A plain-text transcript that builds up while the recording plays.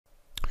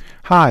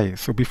Hi,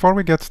 so before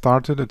we get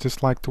started, I'd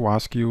just like to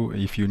ask you,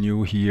 if you're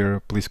new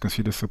here, please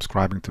consider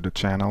subscribing to the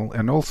channel,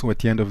 and also at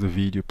the end of the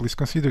video, please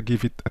consider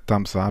give it a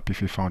thumbs up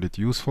if you found it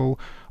useful.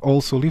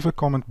 Also, leave a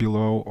comment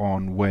below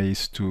on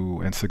ways to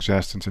and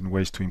suggestions and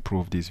ways to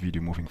improve this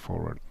video moving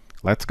forward.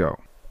 Let's go.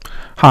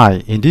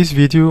 Hi, in this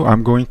video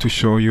I'm going to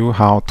show you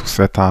how to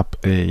set up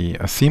a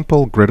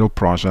simple Gradle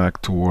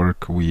project to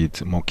work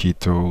with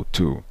Mockito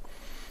 2.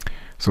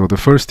 So the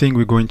first thing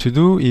we're going to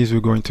do is we're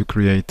going to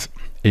create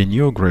a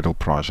new Gradle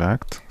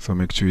project. So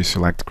make sure you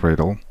select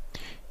Gradle.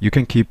 You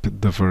can keep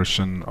the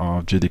version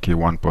of JDK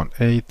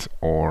 1.8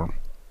 or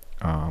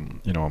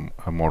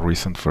a more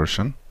recent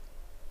version.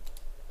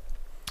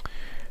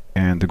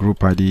 And the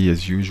group ID,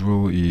 as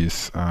usual,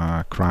 is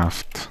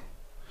craft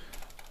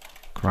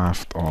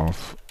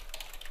of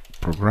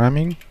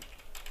programming.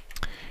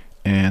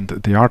 And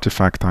the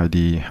artifact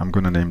ID, I'm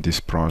going to name this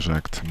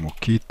project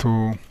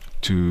Mockito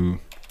 2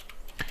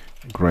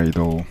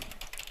 Gradle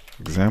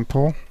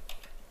example.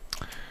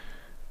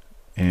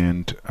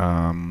 And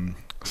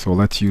so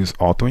let's use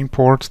auto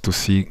import to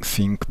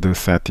sync the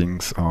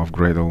settings of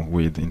Gradle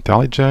with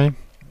IntelliJ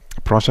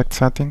project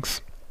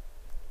settings.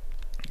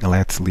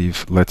 Let's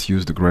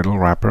use the Gradle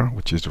wrapper,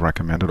 which is the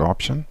recommended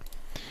option.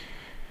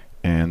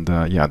 And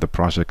the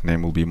project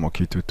name will be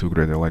Mockito 2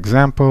 Gradle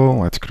example.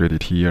 Let's create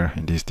it here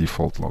in this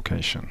default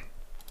location.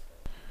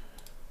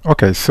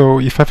 Okay, so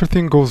if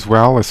everything goes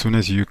well, as soon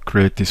as you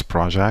create this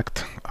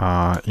project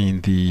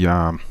in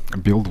the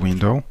build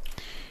window,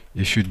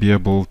 you should be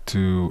able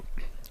to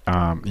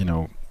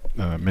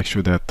make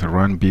sure that the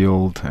run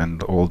build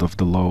and all of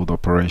the load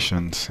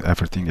operations,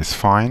 everything is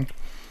fine.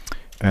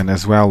 And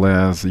as well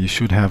as you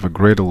should have a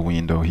Gradle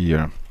window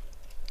here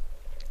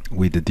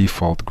with the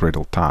default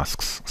Gradle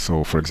tasks.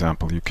 So for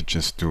example, you could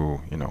just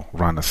do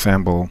run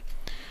assemble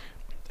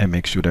and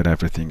make sure that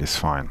everything is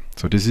fine.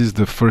 So this is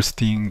the first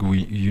thing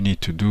you need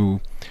to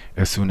do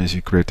as soon as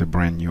you create a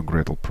brand new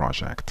Gradle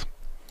project.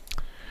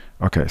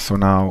 Okay, so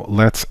now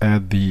let's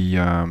add the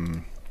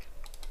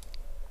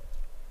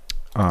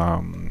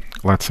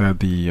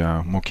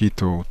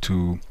Mockito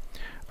 2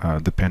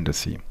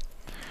 dependency.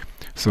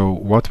 So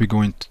what we're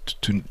going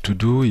to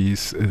do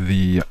is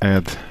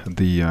add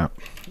the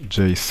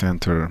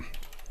JCenter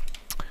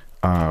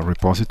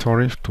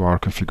repository to our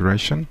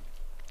configuration,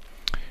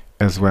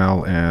 as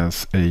well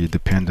as a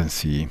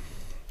dependency,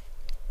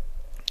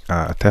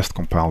 a test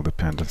compile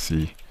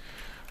dependency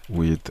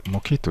with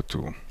Mockito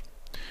 2.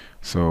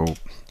 So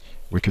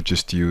we could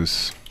just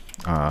use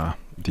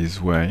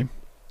this way.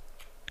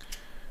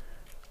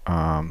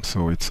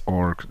 So it's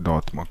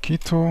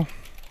org.mockito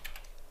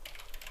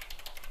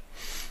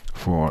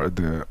for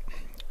the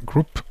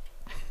group.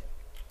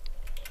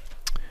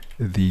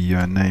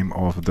 The name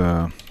of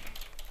the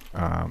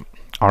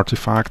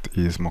artifact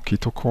is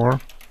Mockito core,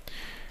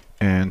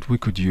 and we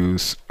could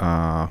use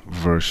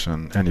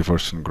any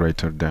version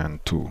greater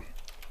than 2.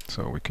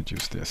 So we could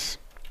use this.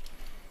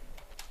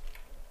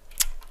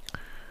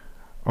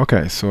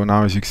 Okay, so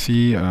now as you can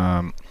see,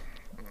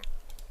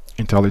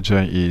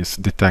 IntelliJ is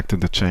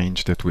detected the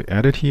change that we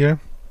added here,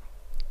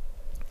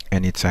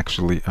 and it's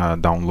actually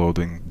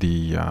downloading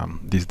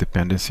this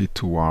dependency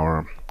to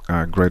our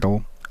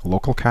Gradle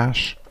local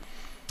cache,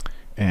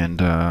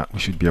 and we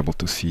should be able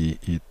to see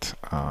it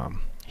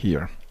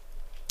here.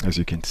 As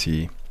you can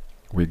see,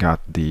 we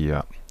got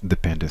the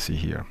dependency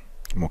here,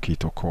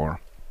 Mockito core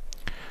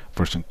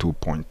version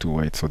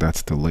 2.28, so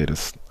that's the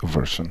latest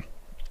version,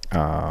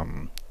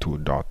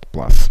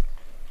 2.plus.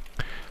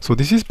 So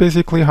this is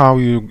basically how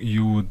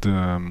you would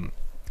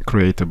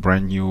create a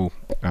brand new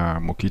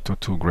Mockito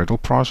 2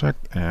 Gradle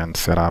project and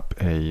set up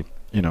a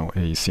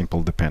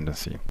simple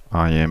dependency.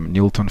 I am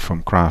Nilton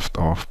from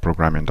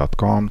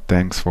craftofprogramming.com.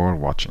 Thanks for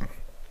watching.